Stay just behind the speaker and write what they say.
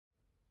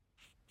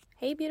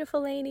Hey,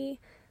 beautiful lady.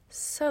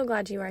 So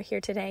glad you are here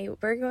today.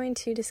 We're going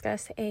to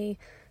discuss a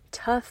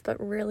tough but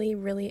really,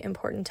 really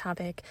important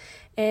topic.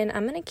 And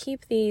I'm going to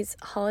keep these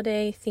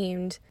holiday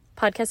themed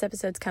podcast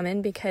episodes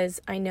coming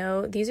because I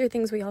know these are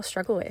things we all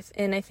struggle with.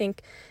 And I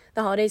think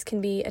the holidays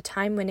can be a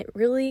time when it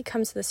really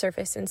comes to the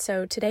surface. And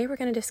so today we're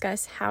going to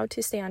discuss how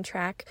to stay on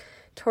track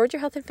towards your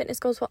health and fitness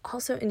goals while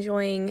also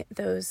enjoying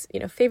those,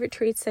 favorite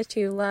treats that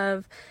you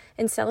love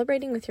and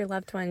celebrating with your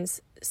loved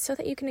ones so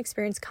that you can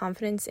experience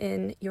confidence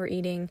in your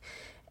eating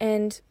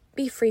and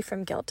be free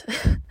from guilt.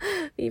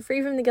 Be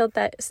free from the guilt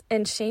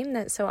and shame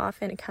that so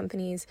often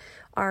accompanies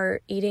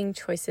our eating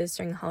choices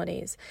during the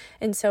holidays.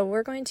 And so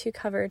we're going to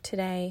cover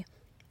today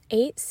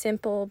 8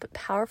 simple but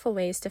powerful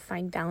ways to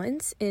find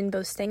balance in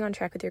both staying on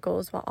track with your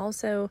goals while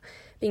also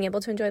being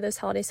able to enjoy those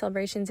holiday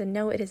celebrations. And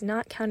no, it is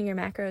not counting your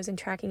macros and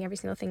tracking every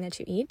single thing that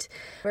you eat.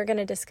 We're going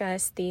to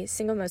discuss the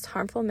single most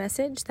harmful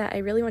message that I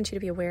really want you to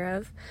be aware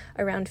of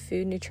around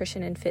food,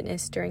 nutrition, and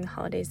fitness during the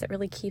holidays that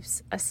really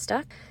keeps us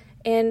stuck.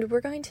 And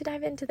we're going to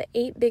dive into the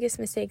 8 biggest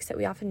mistakes that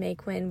we often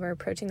make when we're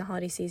approaching the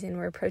holiday season,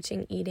 we're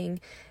approaching eating,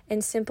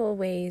 and simple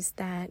ways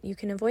that you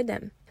can avoid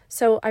them.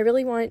 So I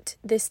really want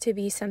this to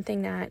be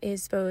something that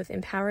is both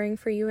empowering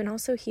for you and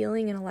also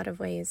healing in a lot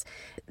of ways.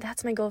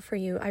 That's my goal for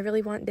you. I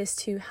really want this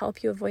to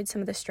help you avoid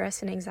some of the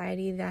stress and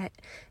anxiety that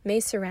may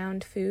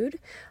surround food.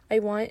 I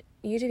want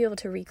you to be able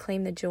to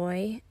reclaim the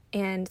joy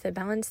and the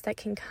balance that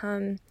can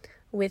come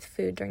with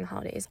food during the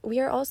holidays. We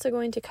are also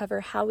going to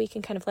cover how we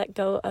can kind of let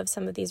go of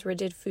some of these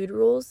rigid food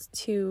rules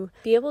to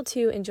be able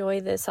to enjoy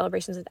the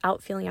celebrations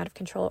without feeling out of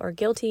control or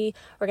guilty.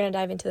 We're going to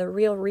dive into the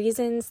real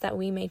reasons that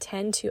we may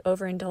tend to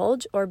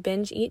overindulge or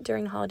binge eat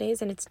during the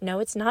holidays. And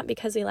it's not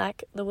because we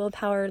lack the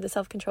willpower, the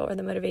self-control, or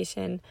the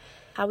motivation.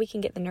 How we can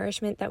get the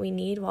nourishment that we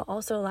need while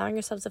also allowing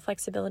ourselves the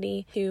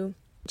flexibility to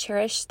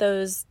cherish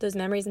those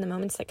memories and the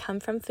moments that come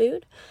from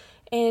food.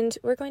 And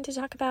we're going to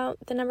talk about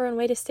the number one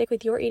way to stick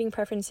with your eating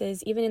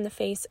preferences, even in the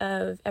face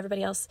of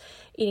everybody else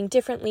eating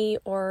differently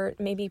or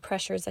maybe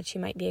pressures that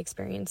you might be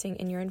experiencing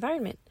in your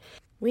environment.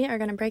 We are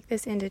going to break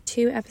this into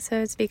 2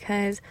 episodes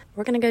because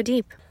we're going to go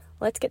deep.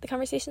 Let's get the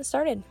conversation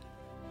started.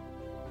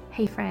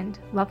 Hey friend,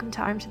 welcome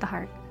to Arm to the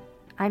Heart.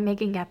 I'm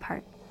Megan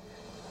Gephardt.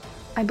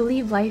 I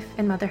believe life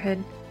and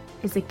motherhood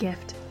is a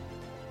gift.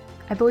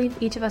 I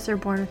believe each of us are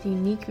born with a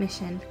unique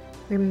mission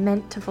we're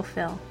meant to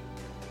fulfill.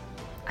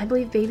 I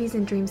believe babies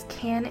and dreams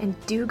can and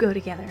do go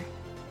together.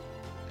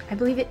 I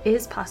believe it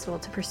is possible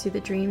to pursue the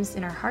dreams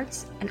in our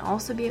hearts and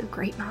also be a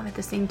great mom at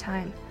the same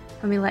time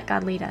when we let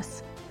God lead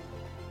us.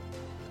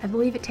 I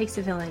believe it takes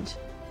a village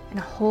and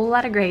a whole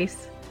lot of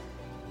grace,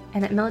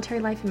 and that military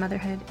life and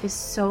motherhood is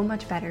so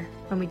much better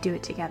when we do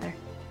it together.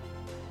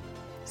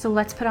 So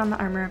let's put on the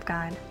armor of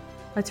God.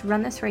 Let's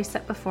run this race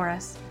set before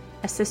us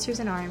as sisters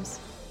in arms,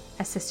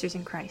 as sisters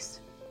in Christ.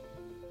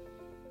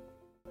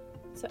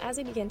 So as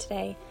we begin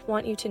today, I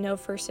want you to know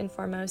first and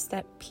foremost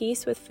that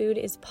peace with food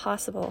is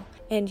possible,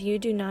 and you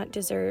do not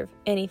deserve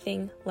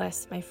anything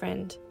less, my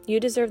friend.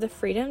 You deserve the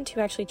freedom to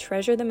actually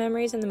treasure the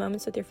memories and the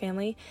moments with your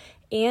family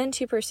and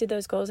to pursue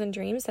those goals and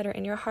dreams that are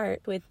in your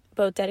heart with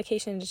both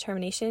dedication and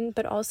determination,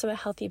 but also a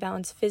healthy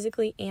balance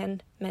physically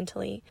and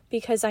mentally.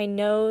 Because I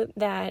know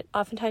that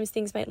oftentimes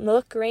things might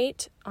look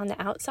great on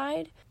the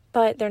outside,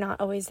 but they're not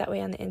always that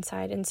way on the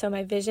inside. And so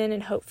my vision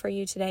and hope for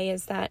you today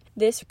is that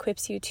this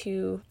equips you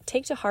to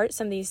take to heart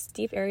some of these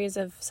deep areas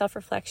of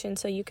self-reflection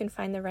so you can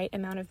find the right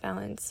amount of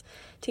balance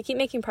to keep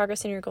making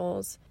progress in your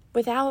goals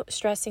without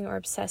stressing or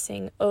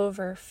obsessing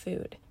over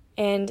food.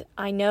 And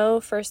I know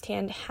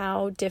firsthand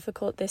how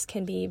difficult this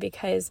can be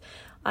because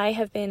I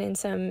have been in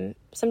some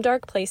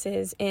dark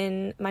places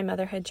in my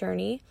motherhood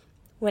journey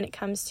when it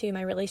comes to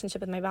my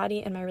relationship with my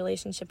body and my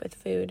relationship with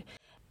food.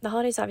 The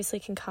holidays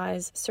obviously can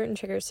cause certain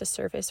triggers to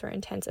surface or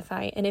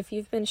intensify, and if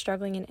you've been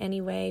struggling in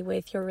any way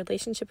with your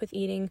relationship with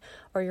eating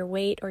or your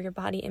weight or your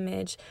body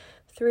image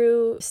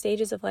through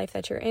stages of life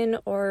that you're in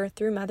or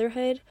through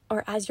motherhood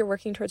or as you're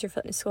working towards your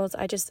fitness goals,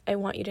 I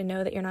want you to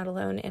know that you're not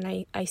alone,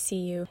 and I see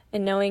you.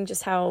 And knowing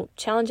just how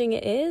challenging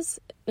it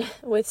is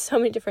with so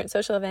many different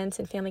social events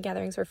and family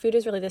gatherings where food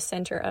is really the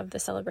center of the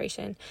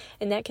celebration,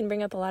 and that can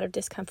bring up a lot of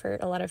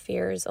discomfort, a lot of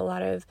fears, a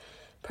lot of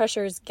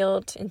pressures,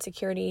 guilt,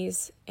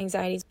 insecurities,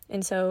 anxieties.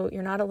 And so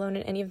you're not alone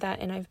in any of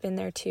that. And I've been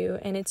there too.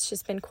 And it's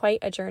just been quite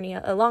a journey,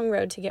 a long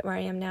road to get where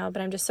I am now.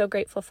 But I'm just so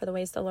grateful for the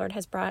ways the Lord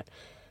has brought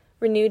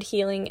renewed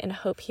healing and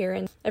hope here.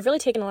 And I've really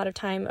taken a lot of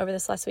time over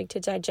this last week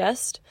to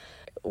digest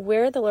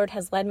where the Lord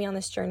has led me on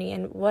this journey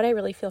and what I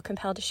really feel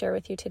compelled to share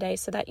with you today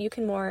so that you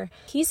can more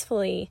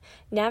peacefully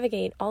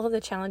navigate all of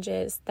the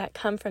challenges that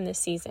come from this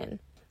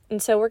season.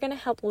 And so we're going to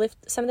help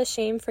lift some of the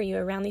shame for you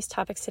around these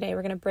topics today.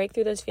 We're going to break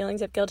through those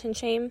feelings of guilt and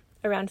shame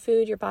around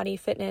food, your body,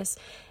 fitness,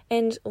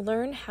 and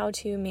learn how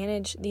to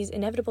manage these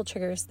inevitable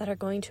triggers that are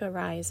going to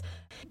arise.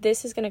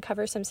 This is going to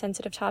cover some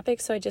sensitive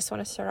topics, so I just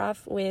want to start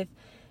off with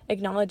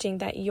acknowledging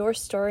that your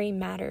story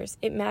matters.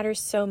 It matters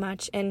so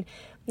much, and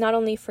not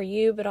only for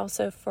you, but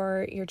also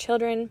for your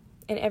children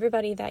and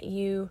everybody that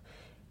you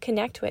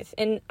connect with.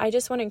 And I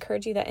just want to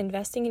encourage you that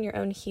investing in your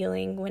own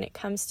healing when it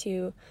comes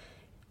to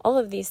all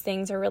of these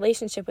things, our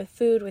relationship with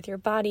food, with your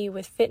body,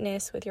 with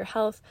fitness, with your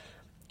health,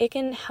 it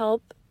can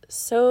help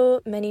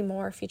so many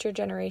more future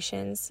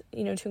generations,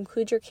 to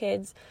include your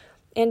kids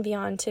and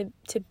beyond,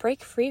 to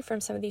break free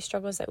from some of these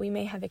struggles that we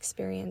may have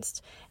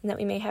experienced and that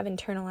we may have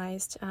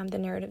internalized the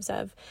narratives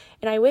of.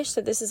 And I wish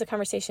that this is a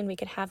conversation we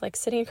could have like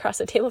sitting across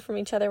the table from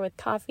each other with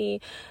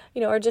coffee,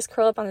 or just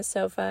curl up on the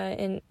sofa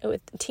and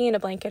with tea and a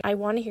blanket. I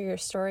want to hear your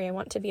story. I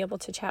want to be able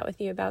to chat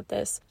with you about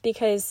this,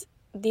 because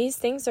these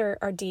things are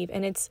deep,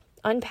 and it's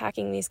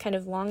unpacking these kind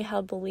of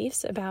long-held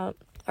beliefs about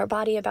our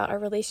body, about our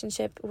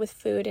relationship with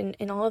food,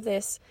 and all of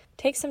this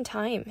takes some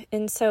time.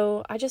 And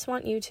so I just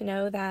want you to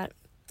know that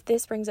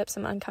this brings up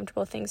some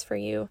uncomfortable things for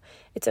you.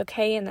 It's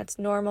okay, and that's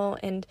normal.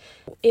 And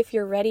if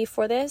you're ready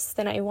for this,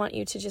 then I want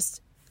you to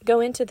just go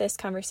into this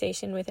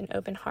conversation with an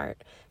open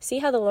heart. See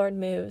how the Lord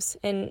moves.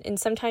 And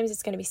sometimes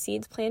it's going to be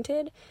seeds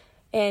planted.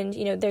 And,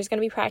 there's going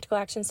to be practical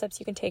action steps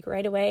you can take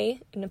right away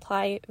and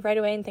apply right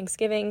away in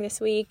Thanksgiving this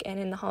week and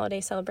in the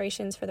holiday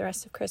celebrations for the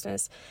rest of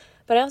Christmas.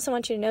 But I also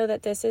want you to know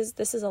that this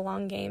is a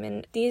long game.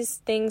 And these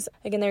things,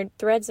 again, they're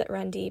threads that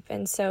run deep.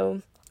 And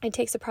so it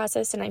takes a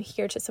process, and I'm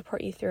here to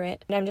support you through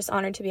it. And I'm just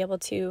honored to be able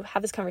to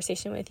have this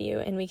conversation with you,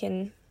 and we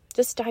can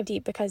just dive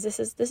deep, because this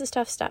is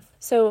tough stuff.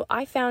 So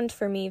I found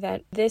for me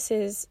that this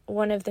is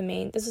one of the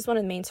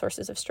main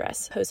sources of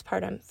stress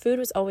postpartum. Food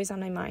was always on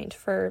my mind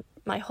for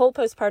my whole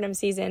postpartum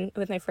season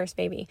with my first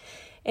baby.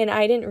 And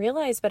I didn't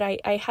realize, but I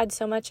had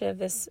so much of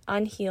this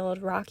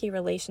unhealed, rocky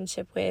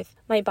relationship with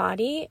my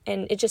body,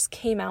 and it just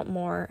came out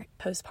more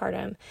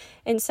postpartum.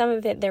 And some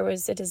of it, there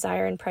was a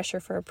desire and pressure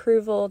for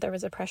approval. There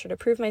was a pressure to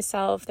prove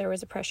myself. There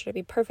was a pressure to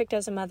be perfect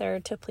as a mother,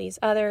 to please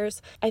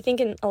others. I think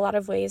in a lot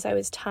of ways, I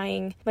was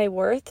tying my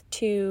worth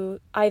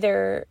to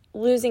either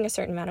losing a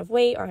certain amount of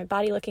weight or my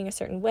body looking a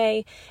certain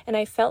way. And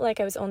I felt like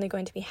I was only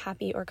going to be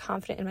happy or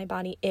confident in my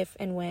body if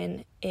and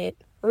when it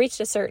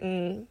reached a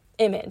certain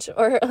image,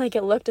 or like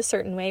it looked a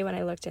certain way when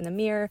I looked in the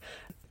mirror.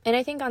 And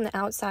I think on the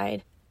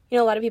outside, a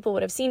lot of people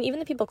would have seen, even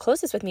the people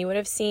closest with me would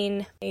have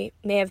seen, I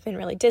may have been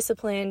really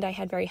disciplined. I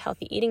had very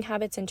healthy eating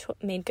habits and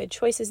made good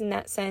choices in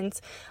that sense.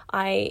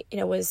 I,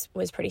 was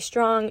pretty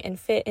strong and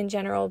fit in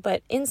general,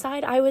 but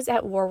inside I was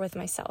at war with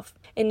myself.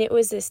 And it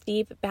was this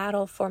deep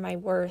battle for my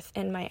worth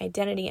and my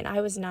identity, and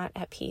I was not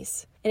at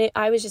peace. And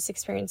I was just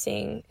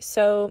experiencing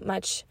so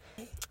much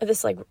of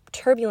this like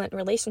turbulent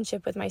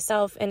relationship with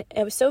myself, and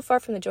it was so far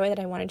from the joy that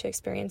I wanted to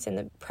experience and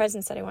the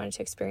presence that I wanted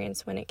to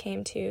experience when it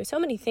came to so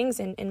many things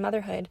in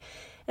motherhood.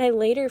 And I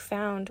later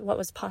found what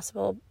was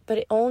possible, but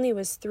it only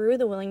was through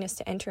the willingness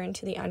to enter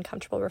into the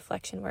uncomfortable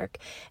reflection work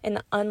and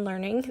the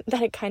unlearning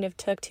that it kind of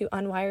took to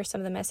unwire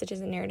some of the messages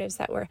and narratives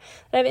that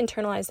I've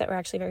internalized that were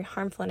actually very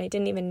harmful, and I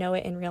didn't even know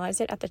it and realize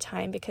it at the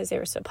time because they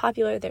were so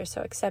popular, they were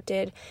so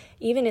accepted,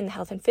 even in the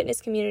health and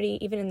fitness community,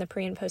 even in the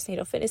pre- and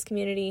postnatal fitness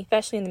community,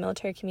 especially in the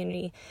military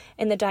community.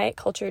 And the diet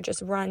culture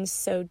just runs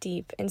so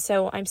deep. And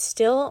so I'm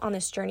still on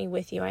this journey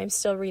with you. I'm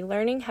still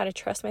relearning how to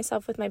trust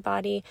myself with my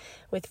body,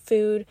 with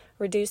food,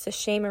 reduce the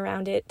shame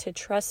around it, to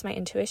trust my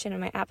intuition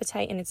and my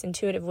appetite and its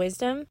intuitive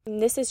wisdom.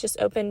 And this has just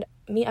opened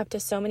me up to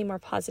so many more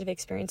positive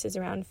experiences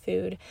around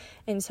food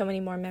and so many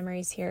more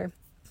memories here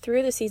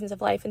through the seasons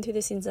of life and through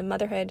the seasons of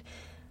motherhood.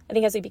 I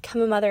think as we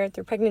become a mother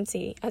through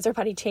pregnancy, as our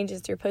body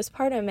changes through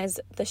postpartum, as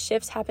the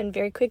shifts happen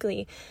very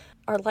quickly,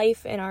 our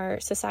life and our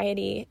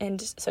society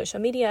and social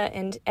media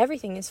and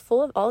everything is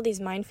full of all these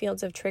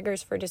minefields of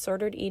triggers for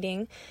disordered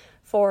eating.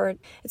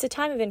 It's a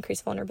time of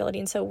increased vulnerability.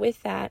 And so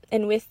with that,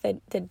 and with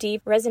the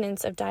deep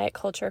resonance of diet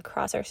culture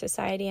across our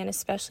society, and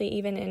especially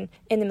even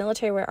in the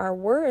military, where our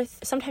worth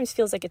sometimes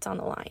feels like it's on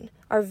the line.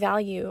 Our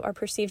value, our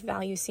perceived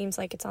value, seems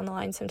like it's on the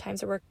line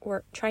sometimes.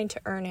 We're trying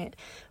to earn it.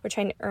 We're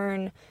trying to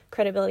earn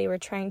credibility. We're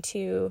trying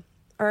to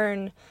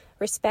earn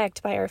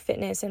respect by our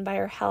fitness and by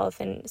our health,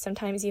 and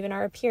sometimes even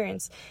our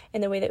appearance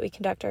in the way that we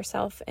conduct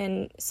ourselves.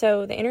 And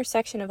so the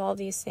intersection of all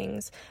these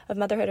things, of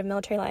motherhood, of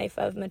military life,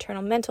 of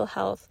maternal mental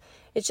health,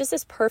 it's just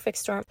this perfect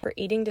storm for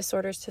eating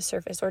disorders to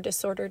surface, or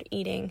disordered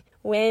eating.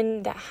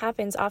 When that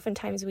happens,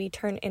 oftentimes we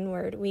turn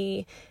inward.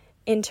 We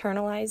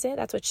internalize it.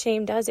 That's what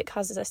shame does. It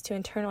causes us to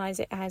internalize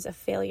it as a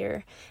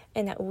failure,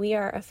 and that we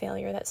are a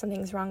failure, that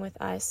something's wrong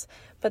with us.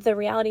 But the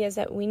reality is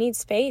that we need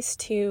space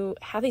to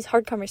have these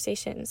hard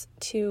conversations,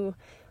 to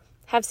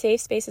have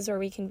safe spaces where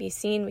we can be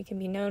seen, we can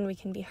be known, we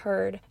can be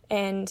heard,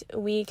 and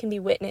we can be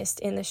witnessed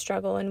in the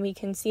struggle, and we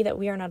can see that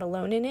we are not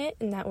alone in it,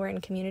 and that we're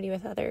in community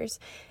with others.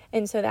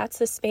 And so that's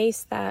the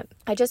space that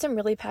I just am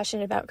really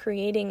passionate about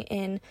creating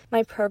in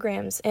my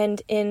programs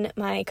and in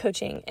my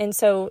coaching. And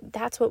so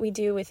that's what we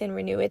do within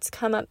Renew. It's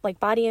come up like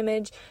body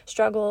image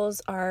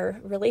struggles,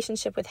 our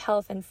relationship with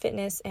health and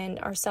fitness, and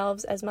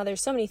ourselves as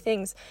mothers, so many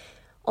things.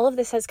 All of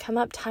this has come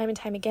up time and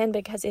time again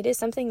because it is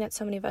something that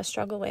so many of us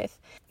struggle with.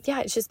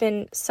 Yeah, it's just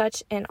been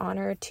such an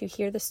honor to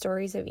hear the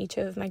stories of each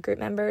of my group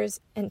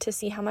members and to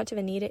see how much of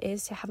a need it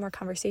is to have more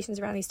conversations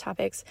around these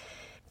topics.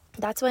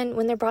 That's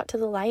when they're brought to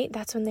the light,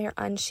 that's when they're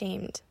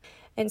unshamed.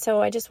 And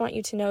so I just want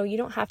you to know you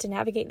don't have to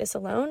navigate this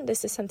alone.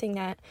 This is something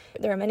that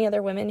there are many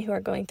other women who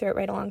are going through it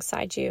right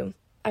alongside you.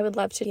 I would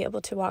love to be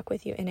able to walk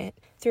with you in it.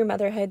 Through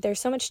motherhood, there's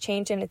so much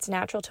change, and it's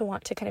natural to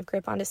want to kind of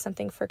grip onto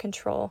something for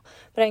control.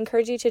 But I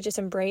encourage you to just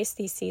embrace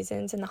these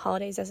seasons and the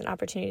holidays as an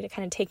opportunity to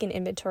kind of take an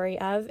inventory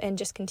of and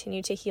just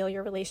continue to heal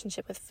your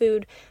relationship with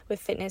food, with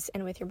fitness,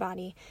 and with your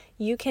body.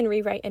 You can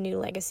rewrite a new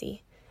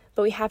legacy,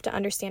 but we have to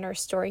understand our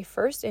story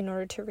first in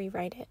order to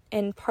rewrite it.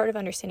 And part of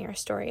understanding our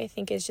story, I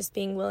think, is just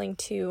being willing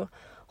to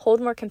hold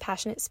more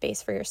compassionate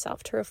space for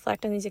yourself, to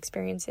reflect on these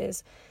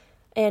experiences,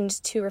 and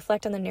to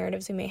reflect on the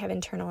narratives we may have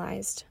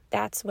internalized.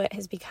 That's what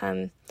has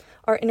become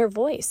our inner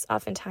voice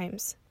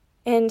oftentimes.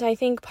 And I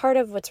think part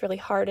of what's really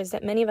hard is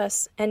that many of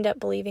us end up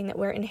believing that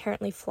we're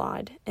inherently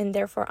flawed and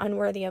therefore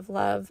unworthy of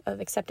love, of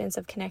acceptance,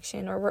 of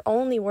connection, or we're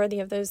only worthy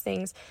of those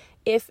things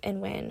if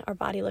and when our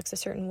body looks a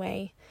certain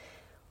way,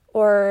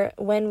 or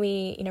when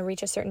we,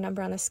 reach a certain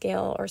number on the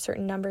scale or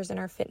certain numbers in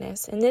our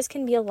fitness. And this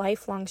can be a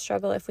lifelong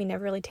struggle if we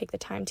never really take the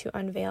time to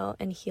unveil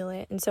and heal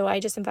it. And so I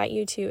just invite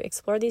you to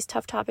explore these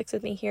tough topics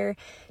with me here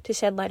to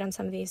shed light on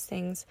some of these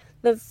things.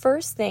 The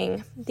first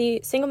thing,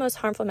 the single most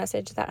harmful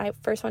message that I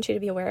first want you to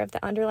be aware of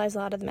that underlies a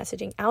lot of the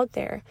messaging out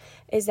there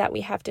is that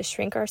we have to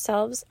shrink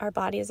ourselves, our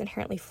body is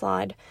inherently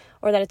flawed,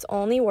 or that it's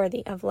only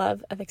worthy of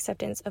love, of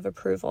acceptance, of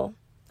approval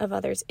of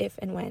others if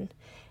and when.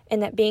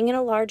 And that being in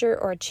a larger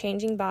or a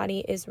changing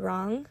body is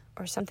wrong,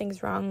 or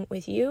something's wrong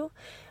with you,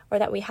 or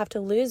that we have to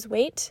lose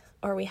weight,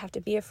 or we have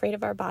to be afraid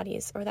of our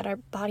bodies, or that our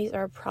bodies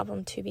are a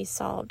problem to be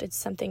solved. It's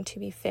something to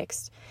be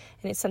fixed,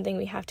 and it's something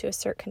we have to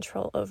assert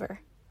control over.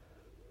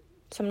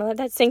 So I'm going to let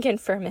that sink in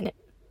for a minute.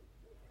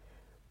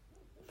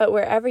 But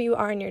wherever you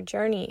are in your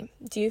journey,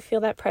 do you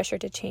feel that pressure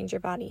to change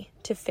your body,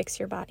 to fix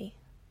your body,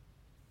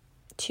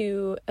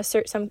 to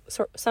assert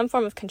some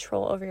form of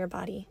control over your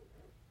body?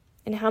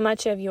 And how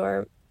much of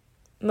your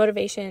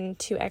motivation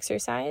to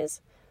exercise,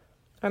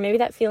 or maybe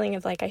that feeling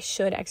of like I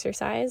should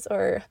exercise,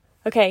 or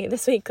okay,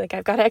 this week like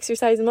I've got to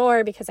exercise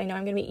more because I know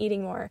I'm going to be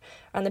eating more,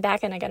 or on the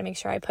back end I got to make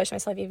sure I push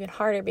myself even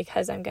harder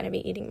because I'm going to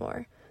be eating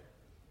more.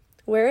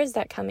 Where is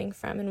that coming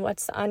from, and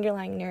what's the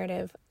underlying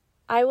narrative?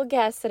 I will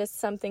guess that it's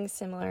something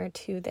similar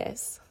to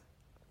this.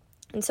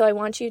 And so I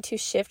want you to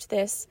shift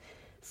this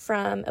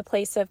from a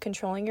place of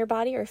controlling your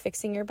body or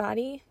fixing your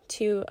body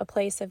to a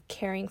place of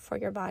caring for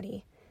your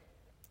body.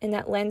 And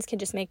that lens can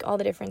just make all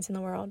the difference in the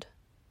world.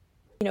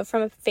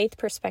 From a faith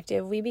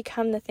perspective, we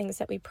become the things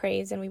that we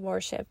praise and we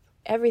worship.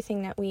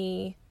 Everything that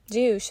we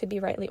do should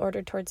be rightly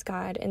ordered towards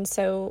God. And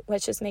so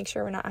let's just make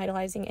sure we're not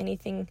idolizing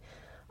anything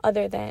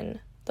other than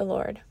the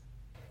Lord.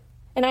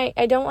 And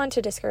I don't want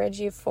to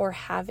discourage you for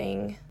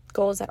having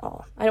goals at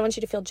all. I don't want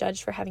you to feel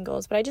judged for having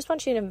goals, but I just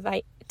want you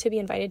to be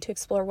invited to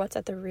explore what's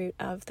at the root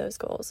of those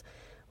goals,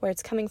 where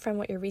it's coming from,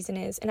 what your reason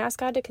is, and ask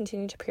God to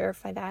continue to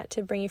purify that,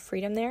 to bring you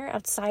freedom there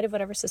outside of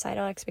whatever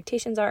societal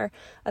expectations are,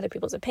 other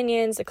people's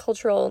opinions, the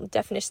cultural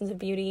definitions of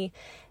beauty,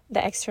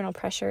 the external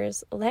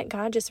pressures. Let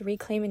God just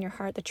reclaim in your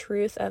heart the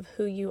truth of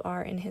who you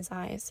are in His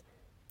eyes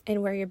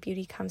and where your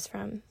beauty comes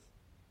from.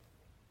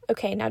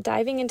 Okay, now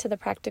diving into the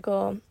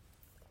practical,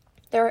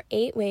 there are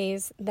 8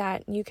 ways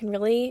that you can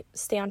really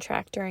stay on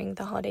track during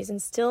the holidays and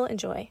still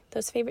enjoy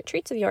those favorite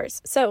treats of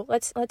yours. So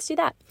let's do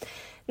that.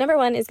 Number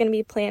 1 is going to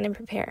be plan and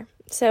prepare.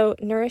 So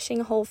nourishing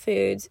whole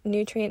foods,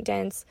 nutrient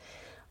dense.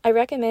 I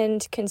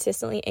recommend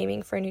consistently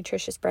aiming for a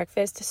nutritious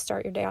breakfast to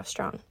start your day off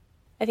strong.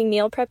 I think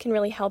meal prep can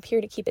really help here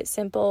to keep it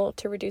simple,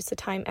 to reduce the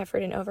time,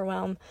 effort, and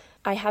overwhelm.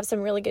 I have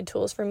some really good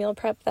tools for meal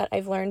prep that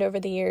I've learned over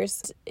the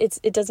years.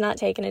 It does not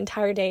take an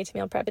entire day to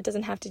meal prep. It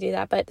doesn't have to do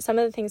that. But some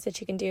of the things that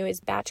you can do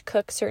is batch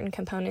cook certain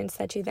components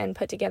that you then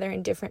put together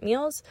in different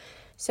meals.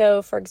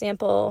 So, for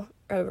example,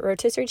 a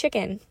rotisserie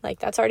chicken,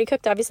 that's already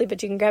cooked, obviously,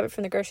 but you can grab it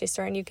from the grocery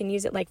store and you can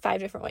use it 5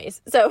 different ways.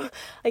 So,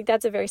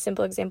 that's a very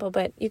simple example.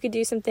 But you could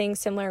do some things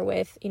similar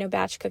with,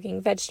 batch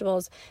cooking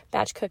vegetables,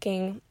 batch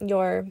cooking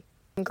your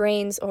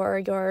grains or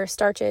your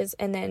starches,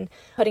 and then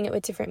putting it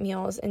with different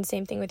meals, and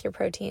same thing with your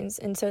proteins.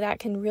 And so that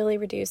can really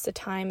reduce the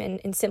time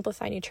and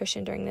simplify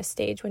nutrition during this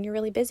stage when you're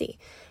really busy.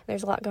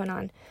 There's a lot going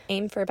on.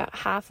 Aim for about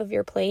half of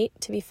your plate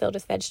to be filled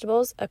with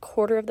vegetables, a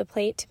quarter of the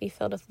plate to be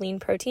filled with lean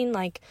protein,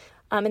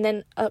 and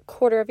then a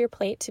quarter of your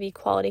plate to be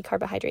quality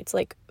carbohydrates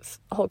like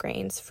whole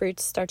grains,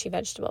 fruits, starchy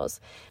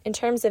vegetables. In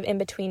terms of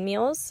in-between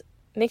meals,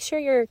 make sure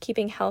you're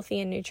keeping healthy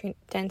and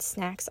nutrient-dense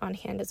snacks on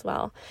hand as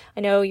well.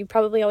 I know you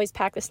probably always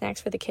pack the snacks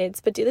for the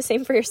kids, but do the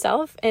same for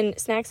yourself. And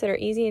snacks that are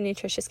easy and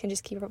nutritious can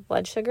just keep our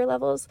blood sugar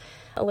levels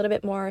a little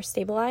bit more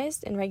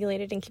stabilized and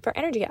regulated and keep our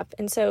energy up.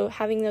 And so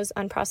having those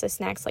unprocessed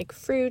snacks like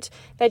fruit,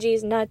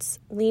 veggies, nuts,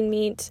 lean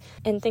meat,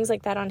 and things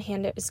like that on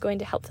hand is going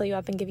to help fill you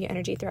up and give you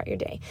energy throughout your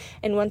day.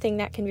 And one thing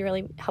that can be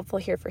really helpful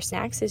here for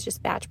snacks is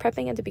just batch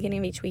prepping at the beginning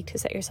of each week to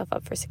set yourself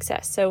up for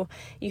success. So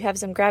you have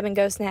some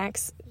grab-and-go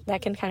snacks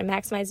that can kind of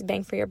maximize the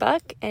bang for your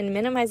buck and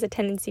minimize the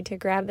tendency to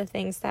grab the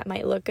things that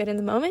might look good in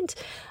the moment,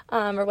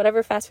 or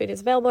whatever fast food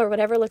is available, or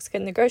whatever looks good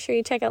in the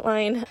grocery checkout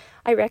line.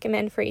 I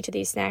recommend for each of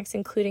these snacks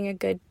including a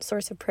good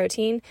source of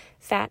protein,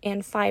 fat,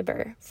 and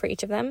fiber for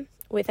each of them,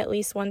 with at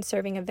least 1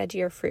 serving of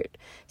veggie or fruit.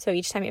 So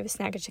each time you have a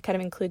snack, it should kind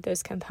of include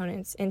those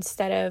components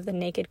instead of the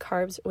naked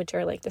carbs, which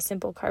are like the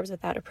simple carbs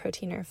without a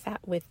protein or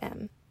fat with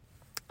them.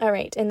 All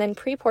right, and then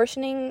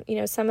pre-portioning,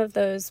 some of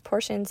those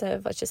portions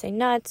of, let's just say,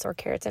 nuts or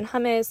carrots and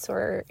hummus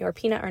or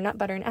peanut or nut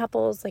butter and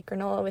apples, like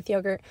granola with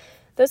yogurt,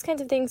 those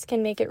kinds of things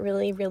can make it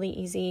really, really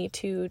easy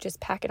to just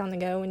pack it on the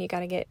go when you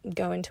got to get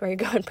going to where you're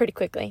going pretty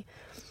quickly.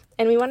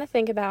 And we want to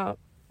think about,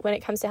 when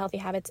it comes to healthy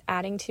habits,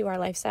 adding to our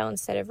lifestyle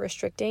instead of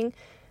restricting,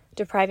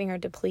 depriving, or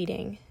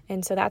depleting.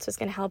 And so that's what's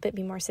going to help it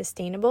be more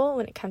sustainable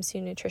when it comes to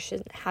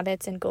nutrition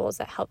habits and goals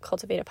that help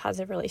cultivate a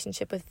positive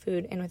relationship with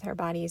food and with our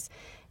bodies,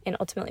 and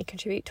ultimately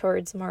contribute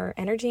towards more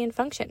energy and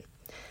function.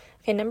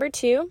 Okay, number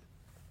 2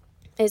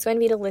 is going to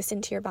be to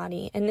listen to your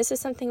body. And this is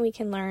something we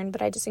can learn,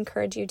 but I just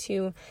encourage you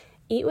to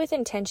eat with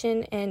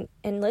intention and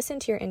listen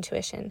to your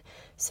intuition.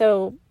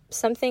 So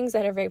some things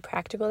that are very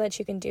practical that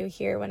you can do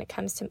here when it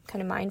comes to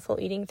kind of mindful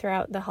eating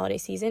throughout the holiday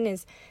season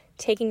is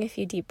taking a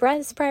few deep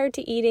breaths prior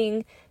to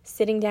eating,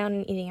 sitting down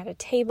and eating at a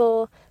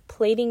table,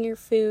 plating your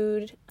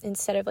food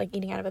instead of like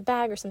eating out of a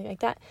bag or something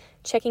like that,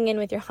 checking in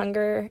with your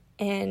hunger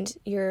and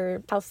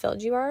how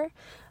filled you are,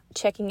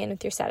 checking in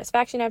with your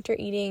satisfaction after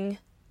eating.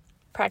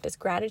 Practice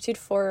gratitude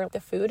for the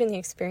food and the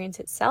experience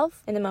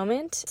itself in the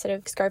moment instead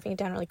of scarfing it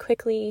down really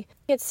quickly.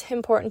 It's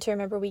important to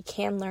remember we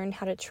can learn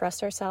how to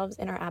trust ourselves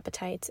and our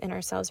appetites and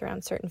ourselves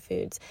around certain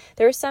foods.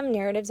 There are some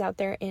narratives out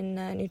there in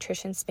the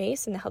nutrition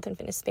space and the health and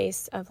fitness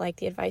space of like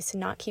the advice to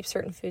not keep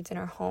certain foods in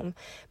our home.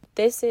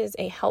 This is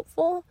a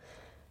helpful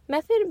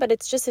method, but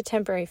it's just a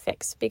temporary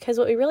fix, because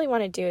what we really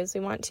want to do is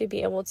we want to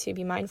be able to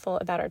be mindful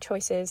about our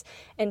choices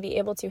and be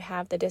able to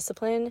have the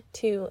discipline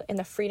and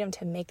the freedom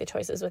to make the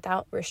choices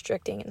without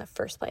restricting in the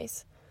first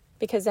place,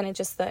 because then it's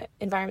just the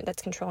environment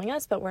that's controlling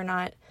us, but we're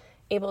not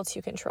able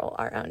to control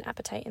our own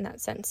appetite in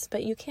that sense.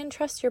 But you can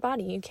trust your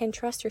body, you can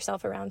trust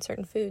yourself around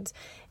certain foods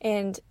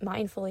and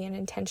mindfully and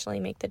intentionally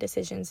make the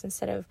decisions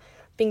instead of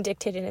being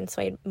dictated and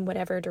swayed in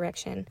whatever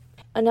direction.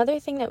 Another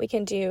thing that we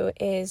can do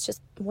is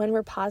just when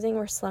we're pausing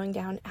or slowing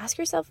down, ask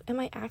yourself, am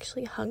I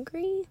actually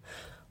hungry?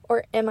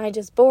 Or am I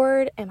just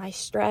bored? Am I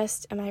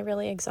stressed? Am I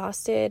really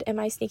exhausted? Am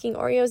I sneaking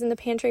Oreos in the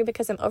pantry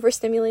because I'm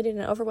overstimulated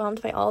and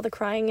overwhelmed by all the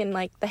crying and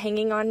like the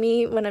hanging on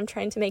me when I'm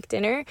trying to make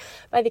dinner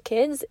by the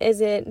kids?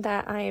 Is it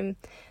that I'm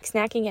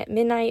snacking at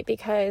midnight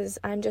because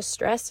I'm just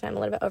stressed and I'm a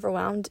little bit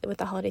overwhelmed with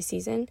the holiday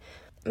season?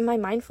 Am I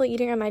mindful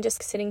eating, or am I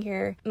just sitting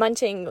here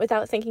munching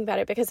without thinking about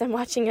it because I'm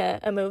watching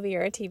a movie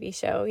or a TV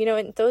show?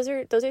 And those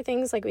are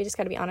things like we just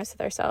got to be honest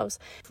with ourselves.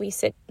 If we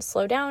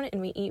slow down and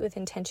we eat with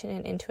intention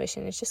and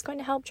intuition, it's just going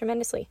to help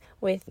tremendously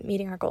with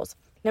meeting our goals.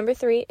 Number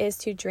 3 is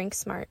to drink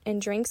smart, and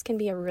drinks can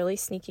be a really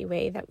sneaky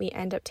way that we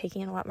end up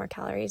taking in a lot more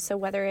calories. So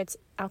whether it's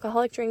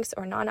alcoholic drinks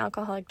or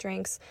non-alcoholic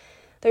drinks,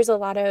 there's a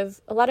lot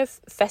of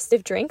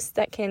festive drinks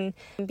that can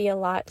be a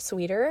lot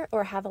sweeter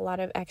or have a lot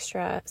of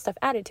extra stuff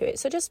added to it.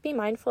 So just be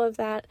mindful of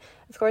that.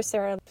 Of course,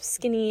 there are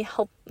skinny,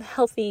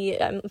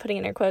 healthy, I'm putting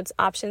in air quotes,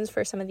 options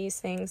for some of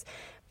these things.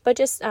 But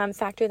just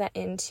factor that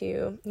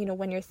into,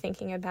 when you're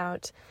thinking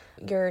about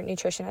your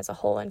nutrition as a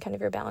whole and kind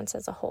of your balance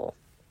as a whole.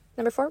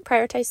 Number 4,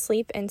 prioritize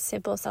sleep and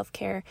simple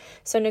self-care.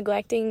 So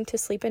neglecting to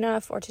sleep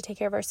enough or to take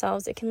care of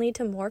ourselves, it can lead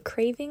to more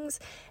cravings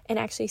and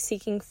actually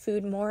seeking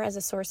food more as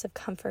a source of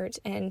comfort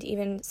and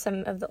even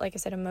some of the, like I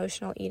said,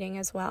 emotional eating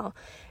as well.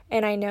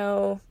 And I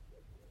know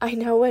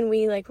when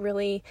we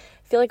really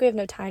feel like we have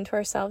no time to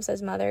ourselves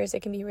as mothers,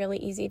 it can be really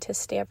easy to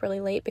stay up really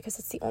late because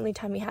it's the only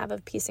time we have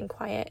of peace and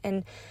quiet.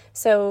 And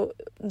so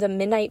the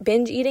midnight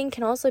binge eating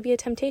can also be a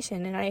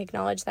temptation. And I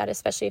acknowledge that,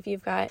 especially if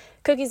you've got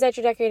cookies that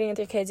you're decorating with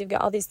your kids, you've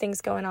got all these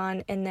things going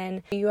on, and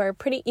then you are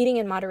pretty eating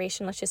in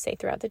moderation, let's just say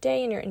throughout the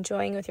day, and you're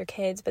enjoying with your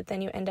kids, but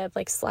then you end up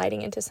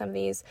sliding into some of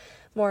these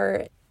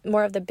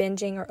more of the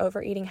binging or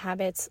overeating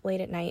habits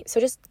late at night.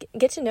 So just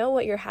get to know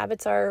what your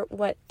habits are,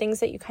 what things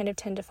that you kind of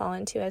tend to fall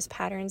into as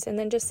patterns, and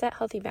then just set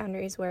healthy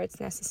boundaries where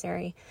it's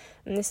necessary.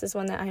 And this is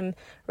one that I'm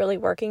really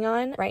working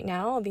on right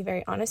now. I'll be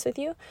very honest with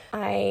you.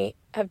 I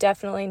have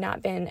definitely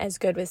not been as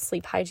good with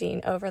sleep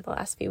hygiene over the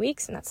last few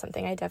weeks, and that's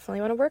something I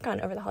definitely want to work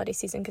on over the holiday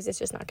season because it's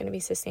just not going to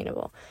be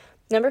sustainable.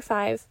 Number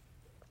 5,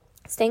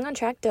 staying on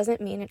track doesn't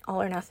mean an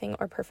all or nothing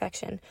or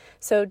perfection.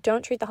 So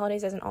don't treat the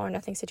holidays as an all or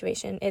nothing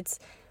situation.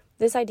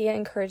 This idea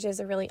encourages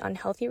a really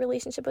unhealthy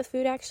relationship with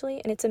food,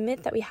 actually, and it's a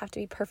myth that we have to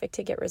be perfect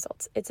to get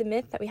results. It's a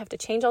myth that we have to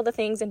change all the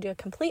things and do a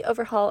complete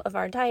overhaul of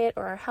our diet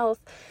or our health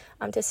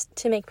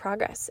to make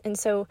progress. And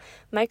so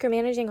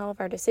micromanaging all of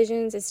our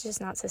decisions is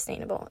just not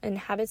sustainable. And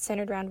habits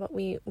centered around what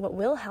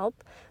will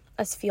help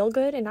us feel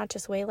good and not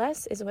just weigh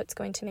less is what's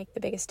going to make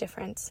the biggest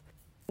difference.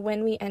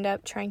 When we end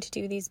up trying to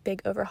do these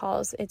big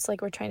overhauls, it's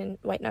like we're trying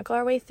to white knuckle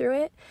our way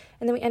through it,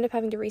 and then we end up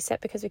having to reset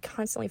because we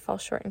constantly fall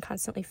short and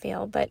constantly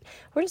fail, but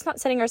we're just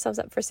not setting ourselves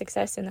up for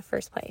success in the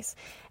first place.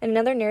 And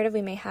another narrative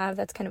we may have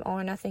that's kind of all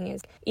or nothing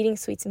is eating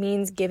sweets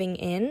means giving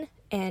in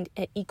and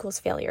it equals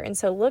failure. And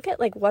so look at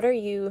what are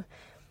you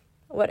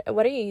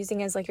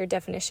using as your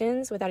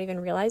definitions without even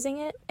realizing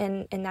it,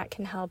 and that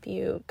can help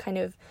you kind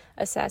of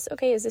assess,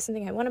 okay, is this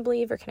something I want to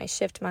believe, or can I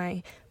shift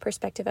my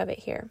perspective of it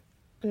here?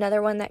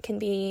 Another one that can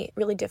be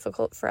really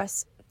difficult for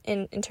us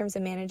in terms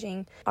of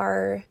managing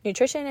our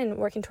nutrition and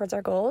working towards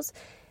our goals.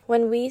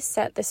 when we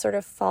set this sort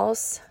of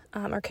false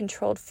or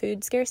controlled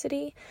food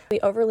scarcity, we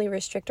overly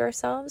restrict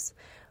ourselves,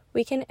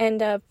 we can end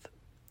up,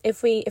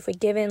 if we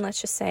give in, let's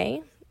just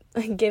say,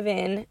 give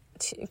in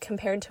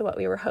compared to what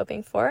we were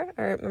hoping for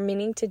or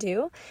meaning to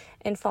do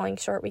and falling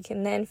short, we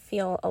can then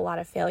feel a lot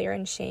of failure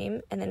and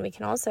shame. And then we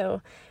can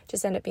also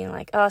just end up being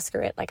like, oh,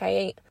 screw it. Like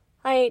I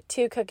ate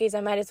 2 cookies.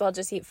 I might as well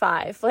just eat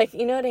 5. Like,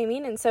 you know what I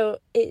mean? And so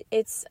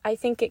I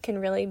think it can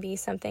really be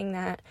something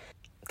that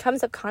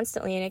comes up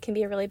constantly, and it can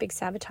be a really big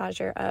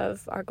sabotager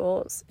of our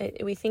goals.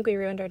 We think we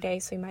ruined our day,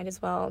 so we might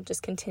as well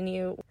just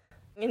continue.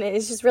 And it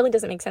just really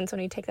doesn't make sense when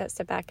we take that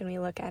step back and we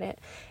look at it.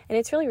 And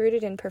it's really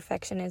rooted in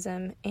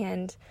perfectionism,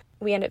 and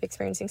we end up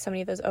experiencing so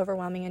many of those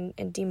overwhelming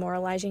and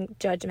demoralizing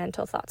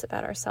judgmental thoughts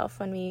about ourselves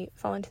when we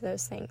fall into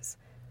those things.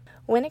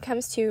 When it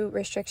comes to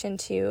restriction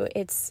too,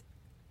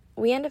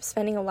 we end up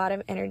spending a lot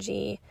of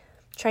energy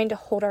trying to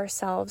hold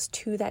ourselves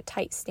to that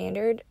tight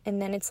standard,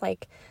 and then it's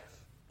like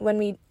when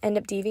we end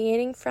up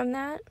deviating from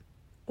that,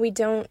 we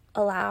don't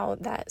allow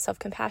that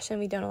self-compassion,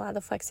 we don't allow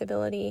the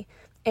flexibility,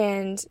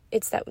 and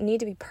it's that we need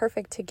to be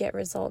perfect to get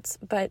results.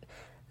 But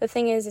the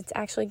thing is, it's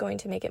actually going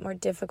to make it more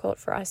difficult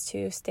for us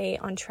to stay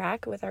on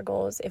track with our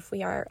goals if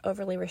we are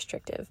overly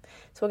restrictive.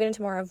 So we'll get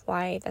into more of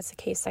why that's the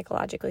case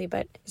psychologically,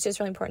 but it's just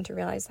really important to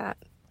realize that.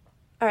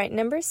 All right,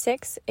 number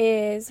 6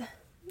 is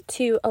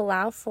to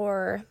allow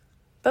for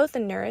both a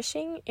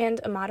nourishing and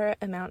a moderate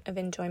amount of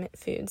enjoyment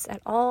foods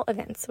at all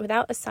events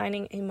without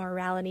assigning a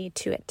morality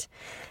to it.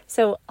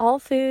 So all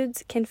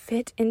foods can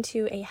fit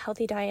into a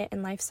healthy diet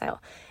and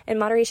lifestyle, and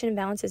moderation and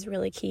balance is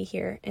really key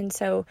here. And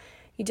so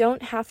you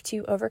don't have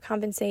to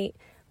overcompensate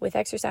with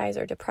exercise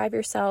or deprive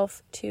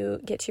yourself to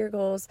get to your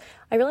goals.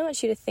 I really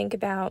want you to think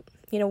about,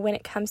 when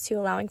it comes to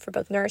allowing for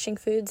both nourishing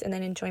foods and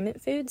then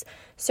enjoyment foods,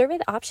 survey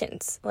the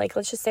options. Like,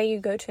 let's just say you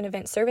go to an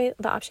event, survey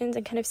the options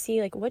and kind of see,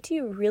 like, what do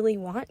you really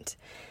want?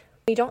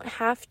 You don't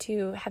have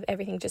to have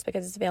everything just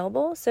because it's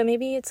available. So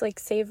maybe it's like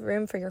save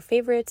room for your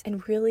favorites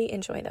and really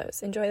enjoy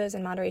those. Enjoy those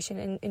in moderation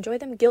and enjoy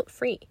them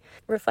guilt-free.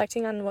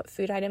 Reflecting on what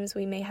food items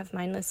we may have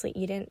mindlessly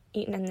eaten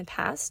in the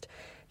past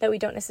that we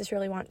don't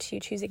necessarily want to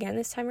choose again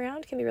this time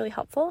around can be really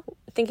helpful.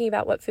 Thinking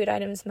about what food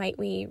items might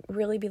we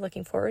really be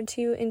looking forward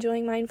to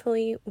enjoying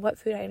mindfully, what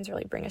food items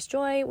really bring us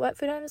joy, what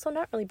food items will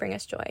not really bring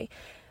us joy,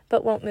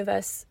 but won't move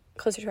us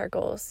closer to our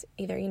goals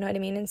either, you know what I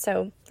mean? And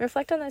so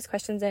reflect on those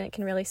questions, and it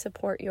can really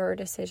support your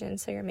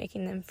decisions so you're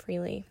making them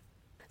freely.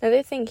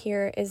 Another thing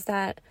here is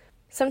that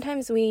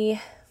sometimes we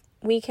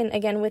can,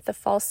 again, with the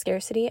false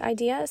scarcity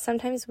idea,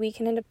 sometimes we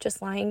can end up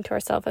just lying to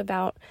ourselves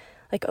about,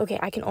 like, okay,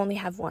 I can only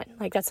have 1.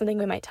 Like, that's something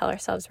we might tell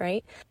ourselves,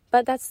 right?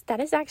 But that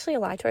is actually a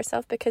lie to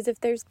ourselves, because if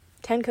there's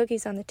 10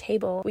 cookies on the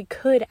table, we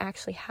could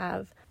actually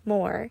have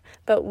more,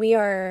 but we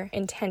are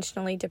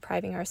intentionally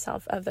depriving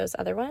ourselves of those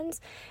other ones.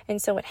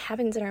 And so what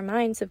happens in our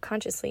mind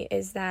subconsciously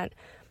is that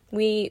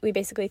we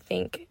basically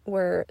think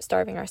we're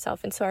starving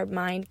ourselves, and so our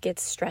mind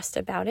gets stressed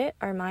about it.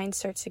 Our mind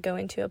starts to go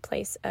into a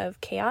place of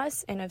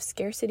chaos and of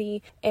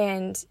scarcity,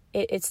 and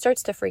it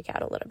starts to freak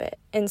out a little bit.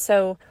 And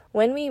so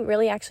when we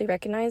really actually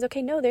recognize,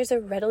 okay, no, there's a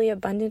readily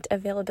abundant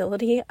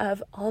availability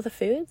of all the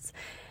foods,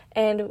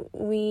 and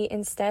we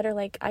instead are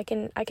like, I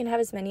can have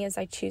as many as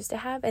I choose to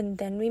have, and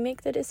then we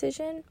make the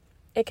decision,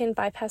 it can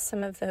bypass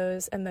some of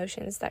those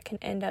emotions that can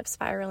end up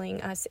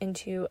spiraling us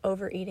into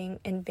overeating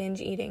and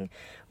binge eating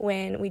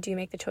when we do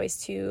make the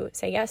choice to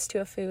say yes to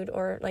a food,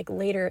 or like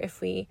later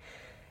if we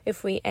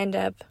end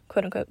up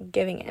quote unquote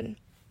giving in.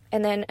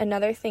 And then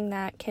another thing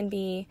that can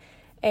be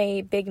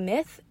a big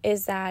myth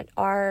is that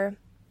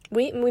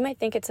we might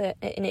think it's an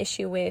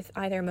issue with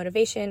either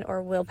motivation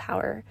or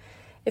willpower.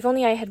 If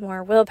only I had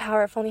more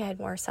willpower, if only I had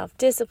more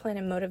self-discipline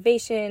and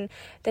motivation,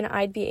 then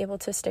I'd be able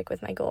to stick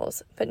with my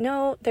goals. But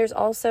no, there's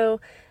also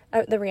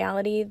the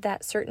reality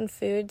that certain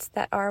foods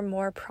that are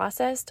more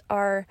processed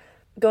are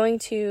going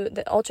to,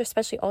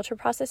 especially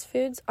ultra-processed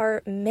foods,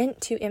 are meant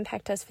to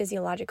impact us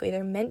physiologically.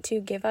 They're meant to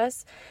give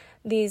us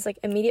these like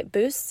immediate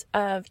boosts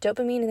of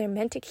dopamine, and they're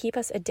meant to keep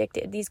us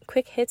addicted, these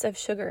quick hits of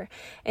sugar.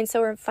 And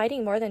so we're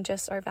fighting more than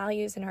just our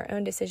values and our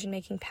own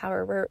decision-making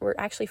power. We're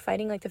actually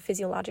fighting like the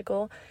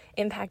physiological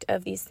impact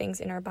of these things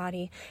in our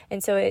body.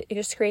 And so it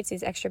just creates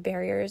these extra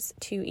barriers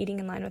to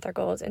eating in line with our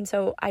goals. And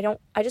so I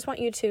just want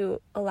you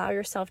to allow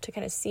yourself to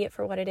kind of see it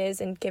for what it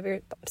is and give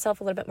yourself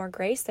a little bit more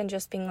grace than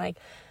just being like,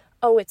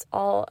 oh, it's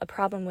all a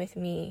problem with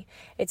me.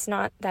 It's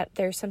not that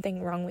there's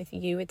something wrong with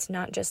you. It's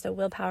not just a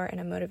willpower and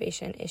a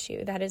motivation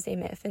issue. That is a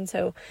myth. And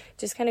so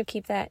just kind of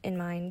keep that in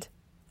mind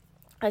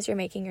as you're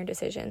making your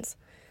decisions.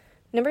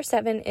 Number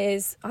 7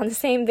 is on the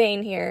same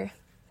vein here.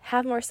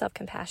 Have more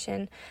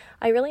self-compassion.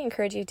 I really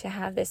encourage you to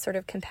have this sort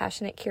of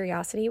compassionate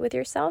curiosity with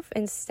yourself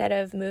instead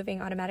of moving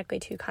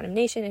automatically to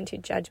condemnation and to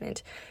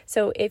judgment.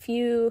 So if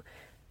you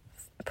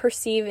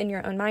perceive in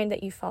your own mind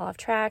that you fall off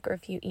track, or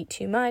if you eat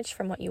too much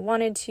from what you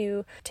wanted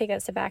to, take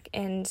that step back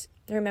and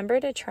remember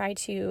to try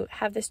to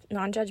have this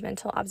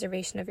non-judgmental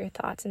observation of your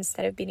thoughts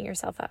instead of beating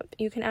yourself up.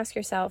 You can ask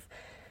yourself,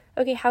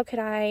 okay, how could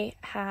I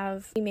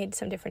have made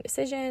some different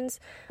decisions?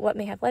 What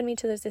may have led me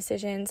to those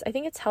decisions? I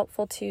think it's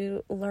helpful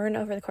to learn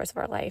over the course of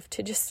our life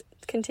to just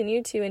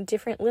continue to, in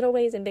different little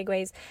ways and big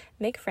ways,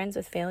 make friends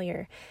with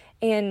failure.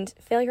 And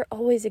failure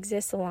always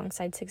exists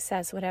alongside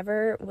success,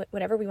 whatever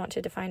we want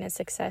to define as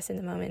success in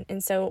the moment.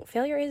 And so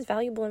failure is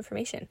valuable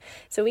information.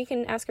 So we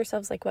can ask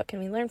ourselves, like, what can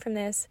we learn from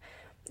this?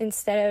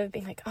 Instead of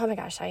being like, oh my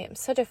gosh, I am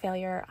such a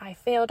failure. I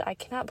failed. I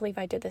cannot believe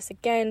I did this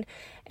again.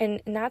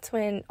 And that's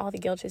when all the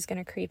guilt is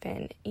going to creep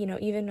in.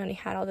 Even when we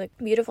had all the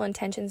beautiful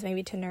intentions,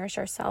 maybe to nourish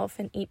ourselves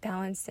and eat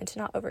balanced and to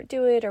not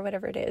overdo it or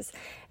whatever it is,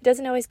 it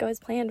doesn't always go as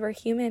planned. We're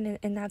human,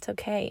 and that's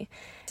okay.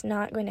 It's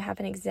not going to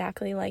happen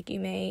exactly like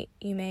you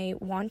may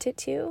want it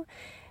to.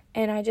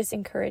 And I just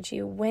encourage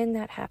you, when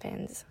that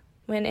happens,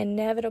 when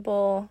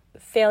inevitable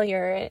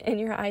failure in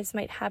your eyes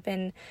might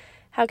happen,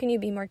 how can you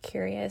be more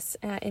curious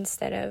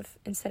instead of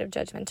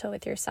judgmental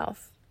with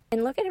yourself?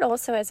 And look at it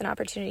also as an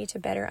opportunity to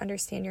better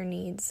understand your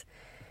needs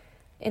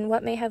and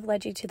what may have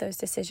led you to those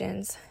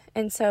decisions.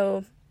 And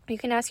so you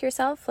can ask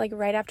yourself, like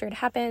right after it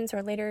happens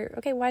or later,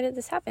 okay, why did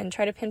this happen?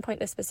 Try to pinpoint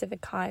the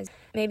specific cause.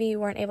 Maybe you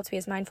weren't able to be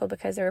as mindful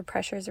because there were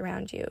pressures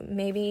around you.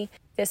 Maybe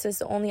this was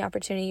the only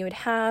opportunity you would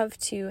have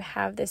to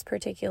have this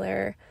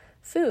particular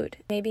food.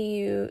 Maybe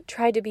you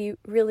tried to be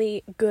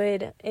really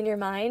good in your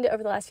mind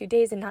over the last few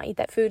days and not eat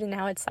that food, and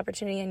now it's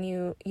opportunity and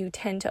you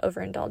tend to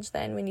overindulge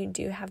then when you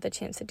do have the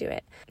chance to do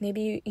it.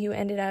 Maybe you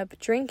ended up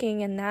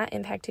drinking and that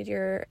impacted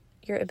your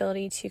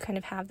ability to kind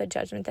of have the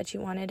judgment that you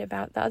wanted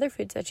about the other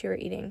foods that you were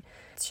eating.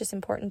 It's just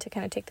important to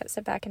kind of take that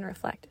step back and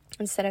reflect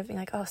instead of being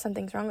like, oh,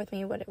 something's wrong with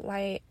me.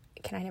 Why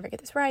can I never get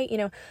this right?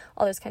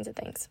 All those kinds of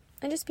things.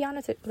 And just be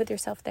honest with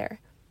yourself there.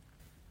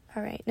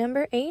 All right.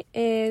 Number 8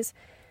 is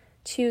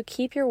to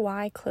keep your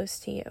why close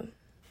to you.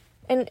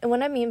 And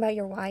what I mean by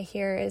your why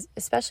here is,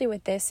 especially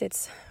with this,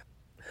 it's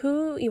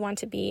who you want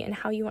to be and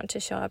how you want to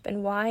show up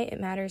and why it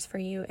matters for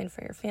you and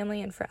for your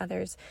family and for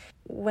others.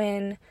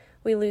 When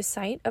we lose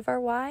sight of our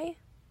why,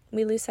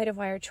 we lose sight of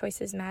why our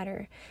choices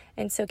matter.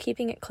 And so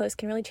keeping it close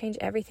can really change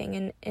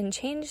everything. And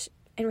change,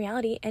 in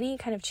reality, any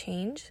kind of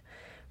change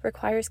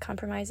requires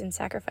compromise and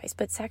sacrifice.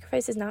 But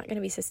sacrifice is not going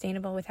to be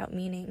sustainable without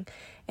meaning.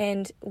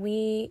 And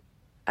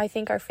I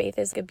think our faith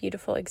is a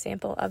beautiful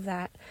example of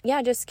that.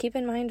 Yeah, just keep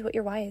in mind what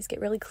your why is.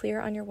 Get really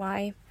clear on your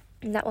why,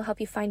 and that will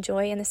help you find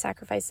joy in the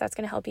sacrifice. That's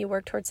going to help you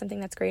work towards something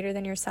that's greater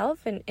than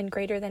yourself and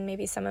greater than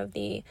maybe some of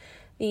the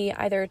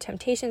either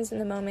temptations in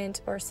the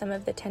moment or some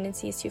of the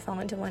tendencies to fall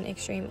into one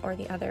extreme or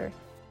the other.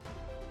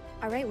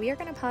 All right, we are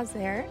going to pause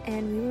there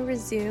and we will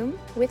resume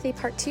with a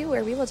part 2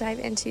 where we will dive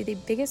into the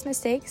biggest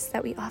mistakes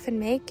that we often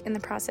make in the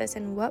process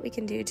and what we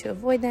can do to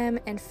avoid them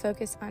and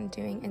focus on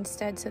doing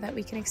instead so that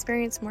we can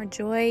experience more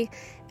joy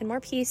and more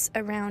peace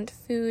around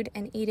food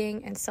and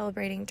eating and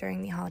celebrating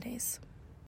during the holidays.